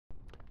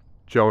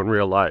Joe in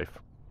real life.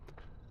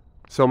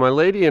 So my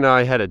lady and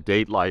I had a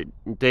date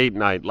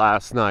night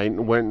last night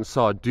and went and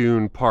saw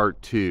Dune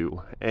Part 2.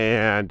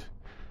 And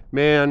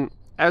man,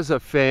 as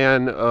a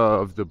fan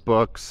of the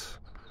books,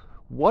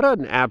 what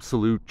an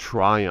absolute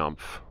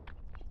triumph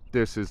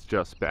this has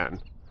just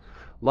been.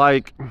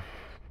 Like,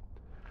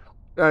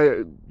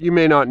 you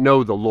may not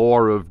know the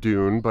lore of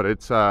Dune, but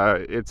it's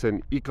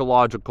an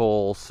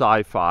ecological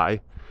sci-fi,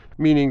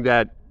 meaning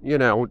that, you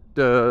know,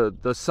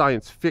 the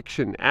science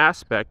fiction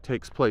aspect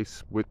takes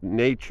place with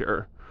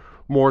nature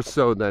more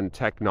so than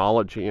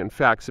technology. In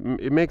fact,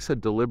 it makes a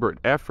deliberate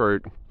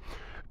effort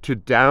to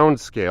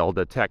downscale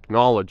the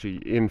technology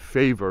in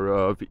favor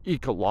of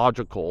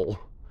ecological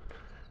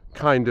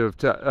kind of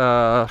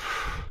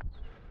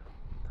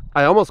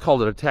I almost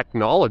called it a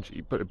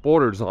technology, but it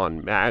borders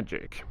on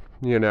magic,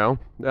 you know.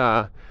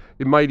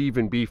 It might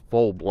even be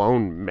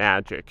full-blown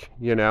magic,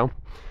 you know.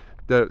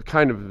 The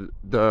kind of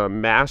the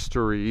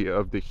mastery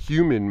of the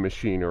human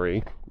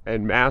machinery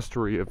and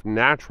mastery of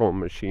natural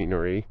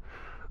machinery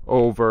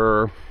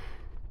over,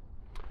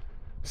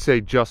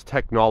 say, just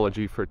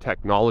technology for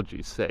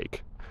technology's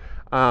sake.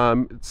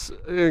 It's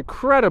an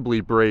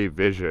incredibly brave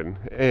vision,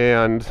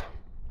 and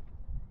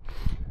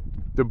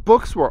the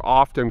books were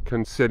often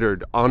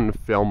considered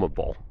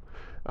unfilmable,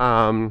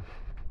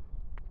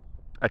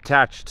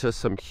 attached to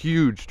some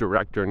huge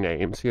director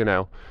names, you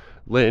know,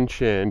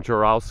 Lynch and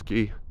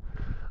Jodorowsky,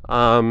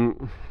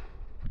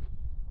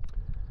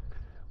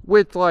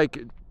 with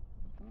like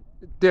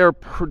their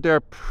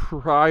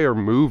prior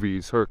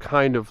movies are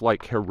kind of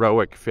like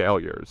heroic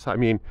failures. I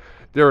mean,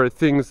 there are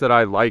things that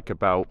I like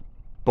about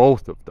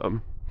both of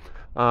them.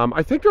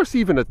 I think there's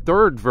even a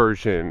third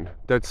version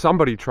that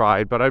somebody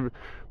tried, but I'm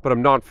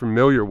not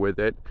familiar with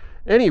it.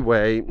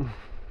 Anyway,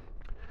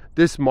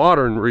 this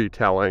modern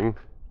retelling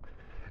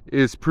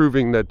is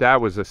proving that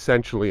that was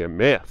essentially a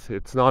myth.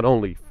 It's not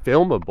only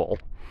filmable,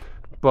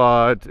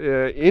 but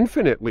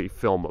infinitely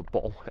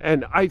filmable.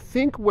 And I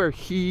think where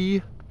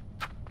he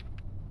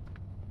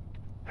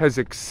has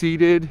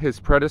exceeded his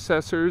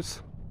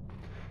predecessors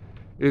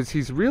is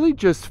he's really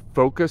just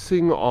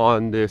focusing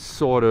on this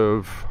sort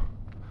of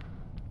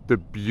the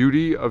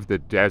beauty of the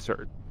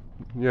desert,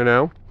 you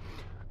know,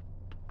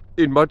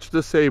 in much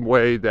the same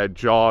way that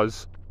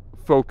Jaws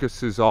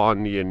focuses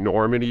on the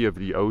enormity of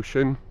the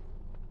ocean.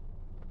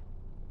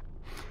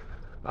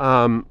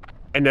 And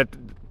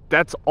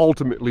that's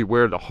ultimately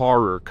where the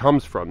horror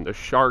comes from. The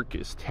shark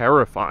is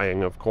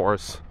terrifying, of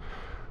course,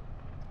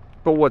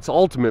 but what's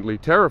ultimately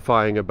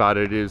terrifying about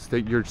it is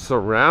that you're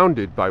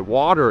surrounded by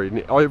water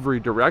in every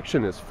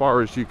direction as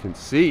far as you can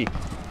see,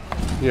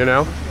 you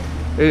know.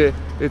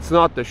 It's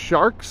not the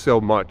shark so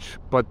much,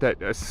 but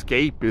that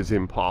escape is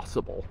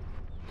impossible.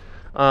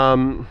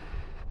 And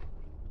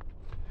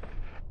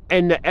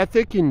the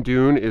ethic in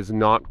Dune is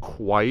not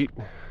quite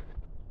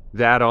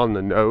that on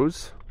the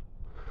nose,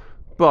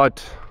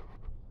 but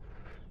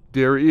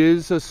there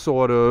is a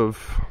sort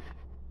of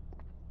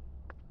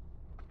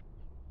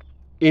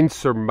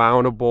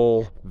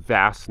insurmountable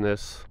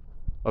vastness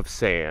of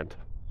sand.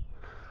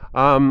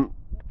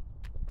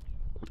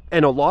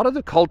 And a lot of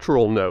the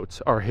cultural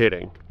notes are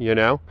hitting, you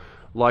know,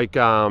 like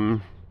the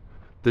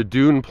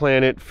Dune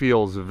planet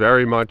feels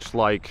very much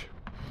like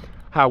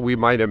how we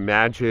might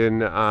imagine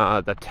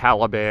the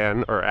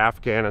Taliban or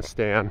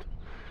Afghanistan,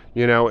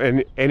 you know,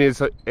 and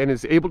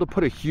is able to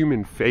put a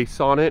human face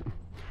on it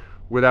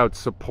without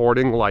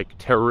supporting like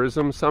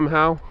terrorism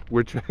somehow,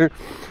 which,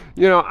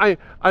 you know,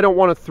 I don't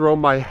want to throw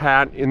my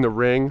hat in the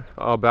ring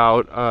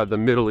about the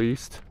Middle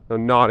East.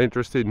 I'm not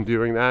interested in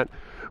doing that.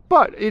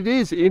 But it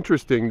is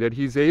interesting that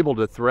he's able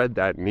to thread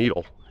that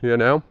needle, you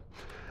know?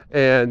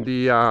 And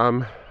the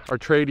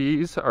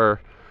Atreides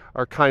are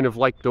kind of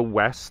like the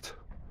West,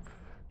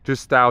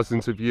 just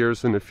thousands of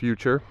years in the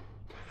future.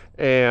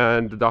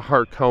 And the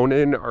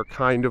Harkonnen are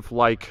kind of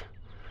like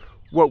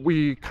what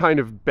we kind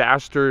of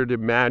bastard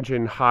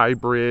imagine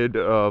hybrid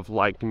of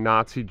like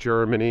Nazi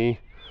Germany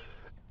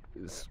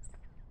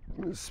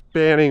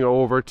spanning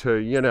over to,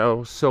 you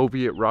know,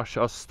 Soviet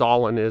Russia,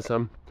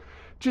 Stalinism,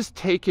 just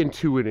taken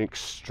to an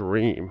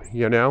extreme,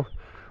 you know,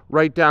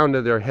 right down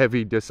to their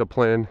heavy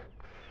discipline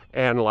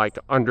and like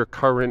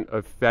undercurrent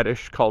of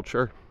fetish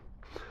culture.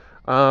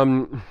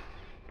 Not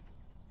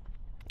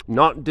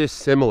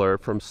dissimilar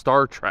from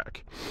Star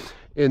Trek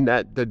in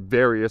that the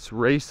various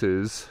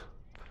races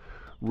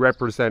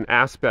represent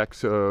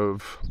aspects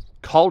of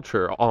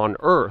culture on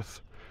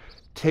Earth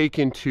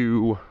taken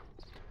to,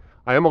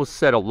 I almost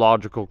said a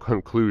logical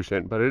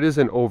conclusion, but it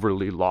isn't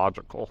overly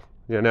logical,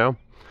 you know?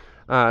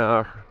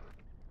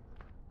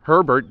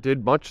 Herbert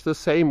did much the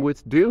same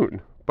with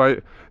Dune,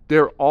 but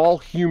they're all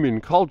human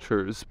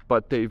cultures,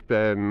 but they've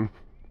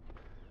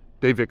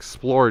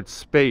explored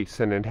space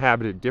and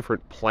inhabited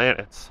different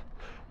planets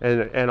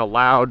and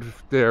allowed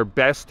their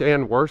best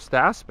and worst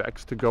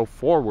aspects to go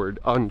forward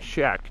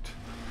unchecked.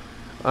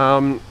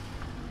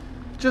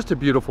 Just a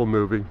beautiful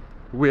movie.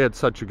 We had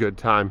such a good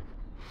time.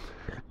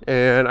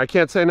 And I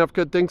can't say enough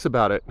good things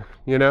about it,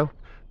 you know?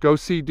 Go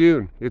see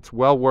Dune. It's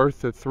well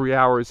worth the 3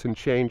 hours and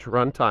change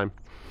runtime.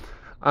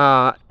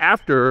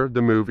 After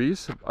the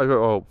movies,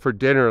 for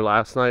dinner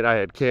last night, I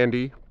had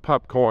candy,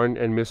 popcorn,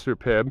 and Mr.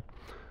 Pibb.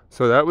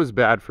 So that was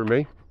bad for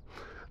me.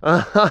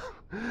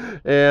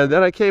 And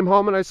then I came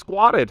home and I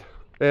squatted,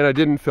 and I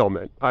didn't film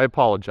it. I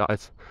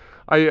apologize.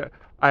 I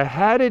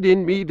had it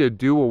in me to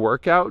do a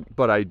workout,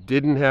 but I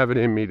didn't have it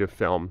in me to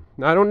film.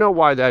 I don't know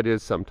why that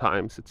is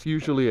sometimes. It's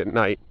usually at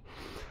night.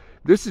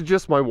 This is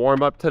just my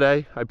warm-up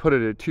today. I put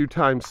it at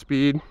 2x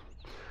speed.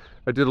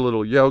 I did a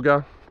little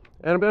yoga,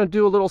 and I'm going to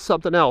do a little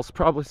something else,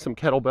 probably some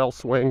kettlebell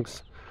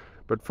swings.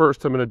 But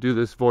first I'm going to do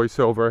this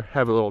voiceover,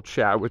 have a little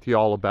chat with you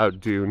all about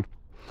Dune.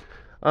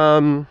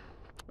 I'm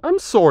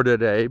sore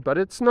today, but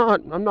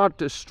I'm not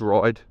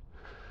destroyed.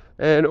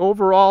 And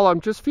overall,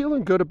 I'm just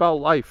feeling good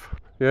about life.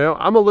 You know,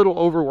 I'm a little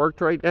overworked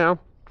right now,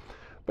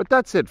 but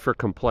that's it for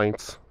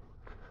complaints.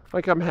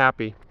 Like, I'm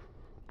happy.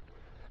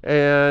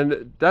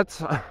 And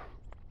that's a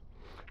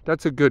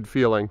good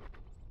feeling.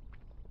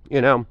 You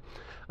know,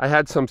 I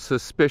had some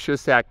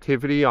suspicious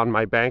activity on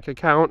my bank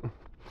account,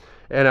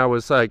 and I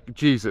was like,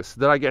 Jesus,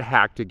 did I get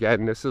hacked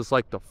again? This is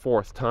like the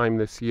 4th time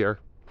this year.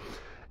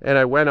 And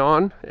I went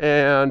on,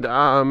 and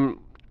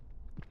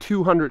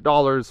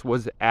 $200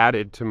 was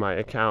added to my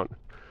account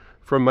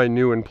from my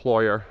new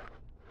employer.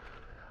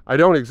 I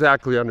don't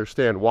exactly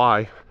understand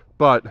why,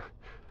 but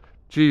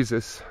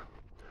Jesus,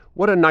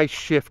 what a nice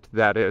shift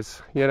that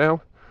is, you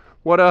know?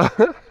 What a,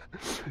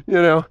 you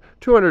know,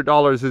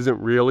 $200 isn't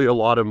really a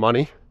lot of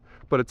money,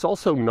 but it's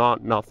also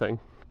not nothing.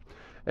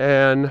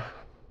 And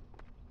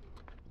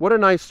what a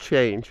nice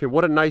change, and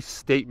what a nice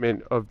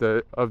statement of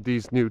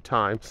these new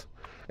times.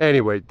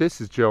 Anyway,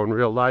 this is Joe in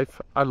real life.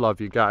 I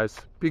love you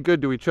guys. Be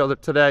good to each other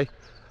today.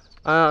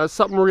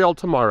 Something real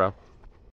tomorrow.